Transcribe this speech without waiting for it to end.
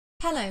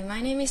Hello, my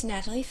name is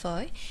Natalie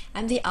Foy.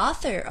 I'm the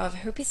author of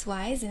Herpes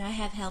Wise, and I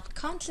have helped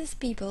countless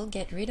people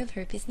get rid of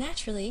herpes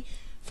naturally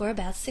for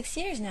about 6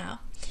 years now.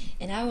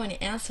 And I want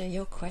to answer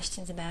your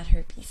questions about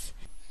herpes.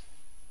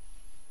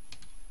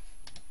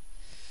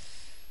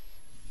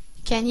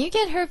 Can you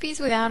get herpes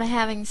without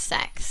having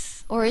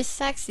sex? Or is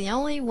sex the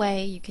only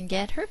way you can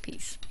get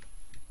herpes?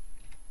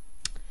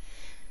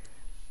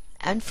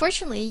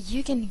 Unfortunately,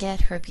 you can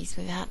get herpes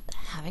without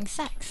having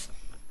sex.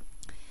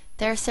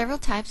 There are several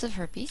types of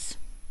herpes.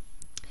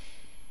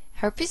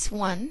 Herpes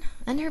 1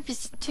 and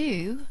herpes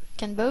 2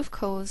 can both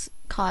cause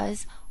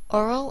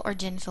oral or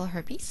genital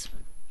herpes.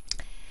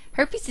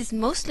 Herpes is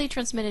mostly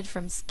transmitted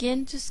from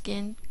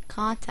skin-to-skin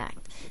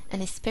contact,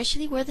 and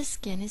especially where the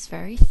skin is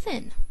very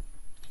thin.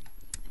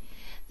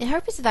 The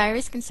herpes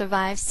virus can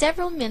survive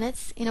several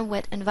minutes in a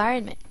wet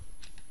environment.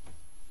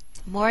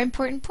 More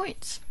important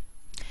points.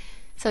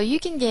 So you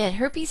can get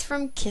herpes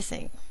from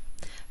kissing,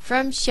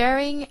 from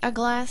sharing a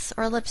glass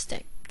or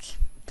lipstick,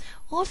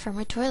 or from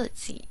a toilet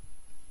seat.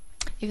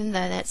 Even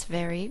though that's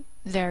very,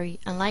 very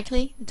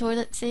unlikely, the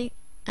toilet seat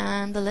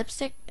and the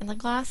lipstick and the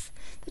glass,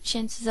 the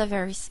chances are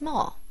very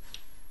small.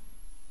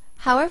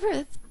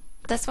 However,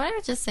 that's what I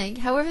was just saying.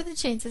 However, the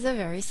chances are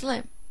very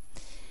slim.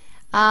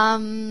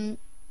 I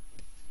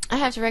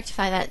have to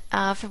rectify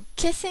that. From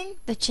kissing,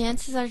 the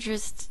chances are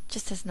just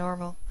as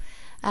normal.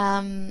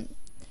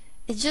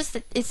 It's just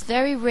that it's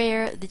very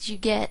rare that you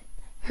get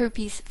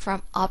herpes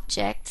from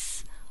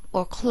objects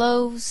or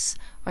clothes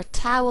or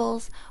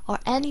towels or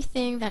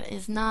anything that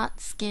is not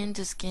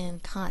skin-to-skin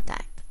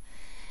contact.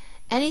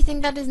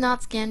 Anything that is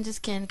not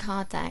skin-to-skin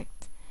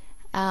contact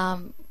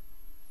does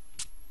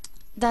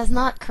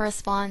not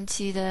correspond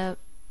to the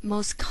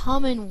most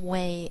common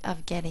way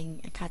of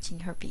catching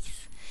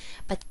herpes.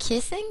 But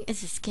kissing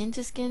is a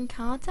skin-to-skin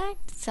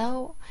contact,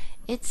 so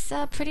it's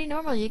pretty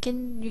normal. You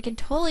can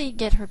totally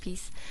get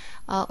herpes,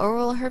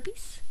 oral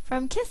herpes,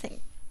 from kissing.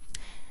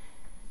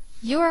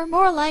 You are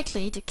more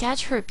likely to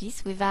catch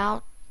herpes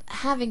without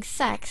having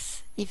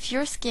sex if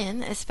your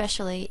skin,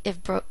 especially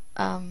if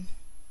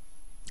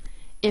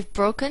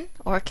broken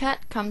or cut,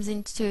 comes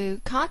into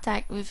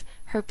contact with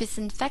herpes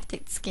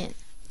infected skin.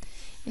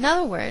 In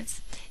other words,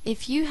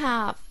 if you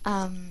have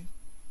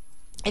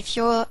if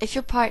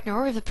your partner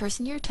or the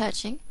person you're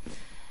touching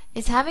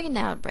is having an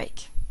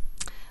outbreak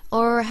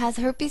or has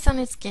herpes on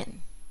its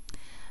skin,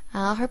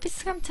 herpes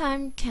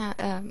sometimes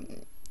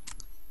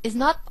is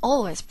not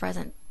always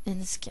present in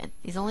the skin.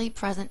 It's only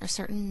present a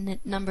certain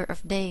number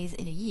of days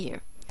in a year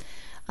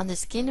on the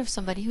skin of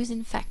somebody who's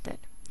infected.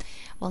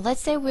 Well,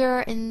 let's say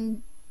we're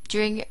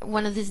during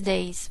one of these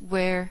days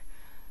where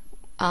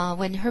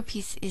when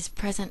herpes is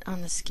present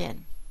on the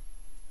skin,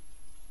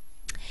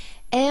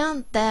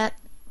 and that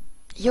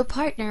your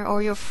partner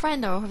or your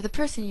friend or the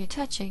person you're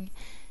touching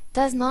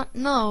does not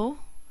know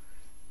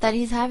that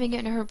he's having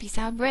a herpes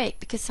outbreak,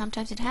 because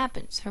sometimes it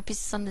happens.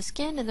 Herpes is on the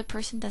skin and the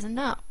person doesn't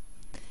know.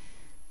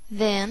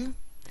 Then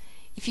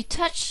if you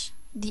touch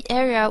the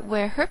area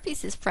where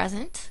herpes is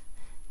present,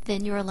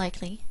 then you are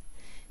likely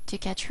to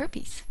catch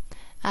herpes.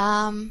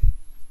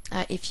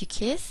 If you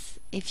kiss,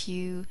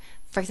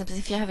 for example,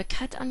 if you have a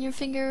cut on your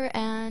finger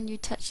and you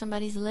touch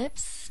somebody's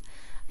lips,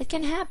 it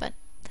can happen.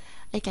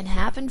 It can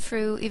happen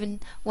through even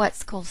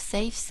what's called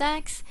safe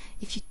sex.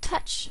 If you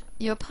touch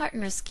your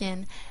partner's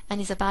skin and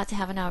he's about to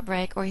have an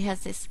outbreak, or he has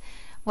this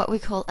what we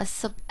call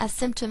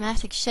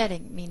asymptomatic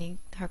shedding, meaning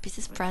herpes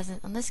is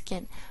present on the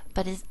skin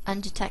but is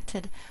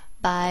undetected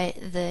by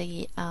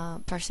the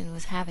person who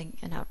is having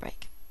an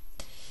outbreak.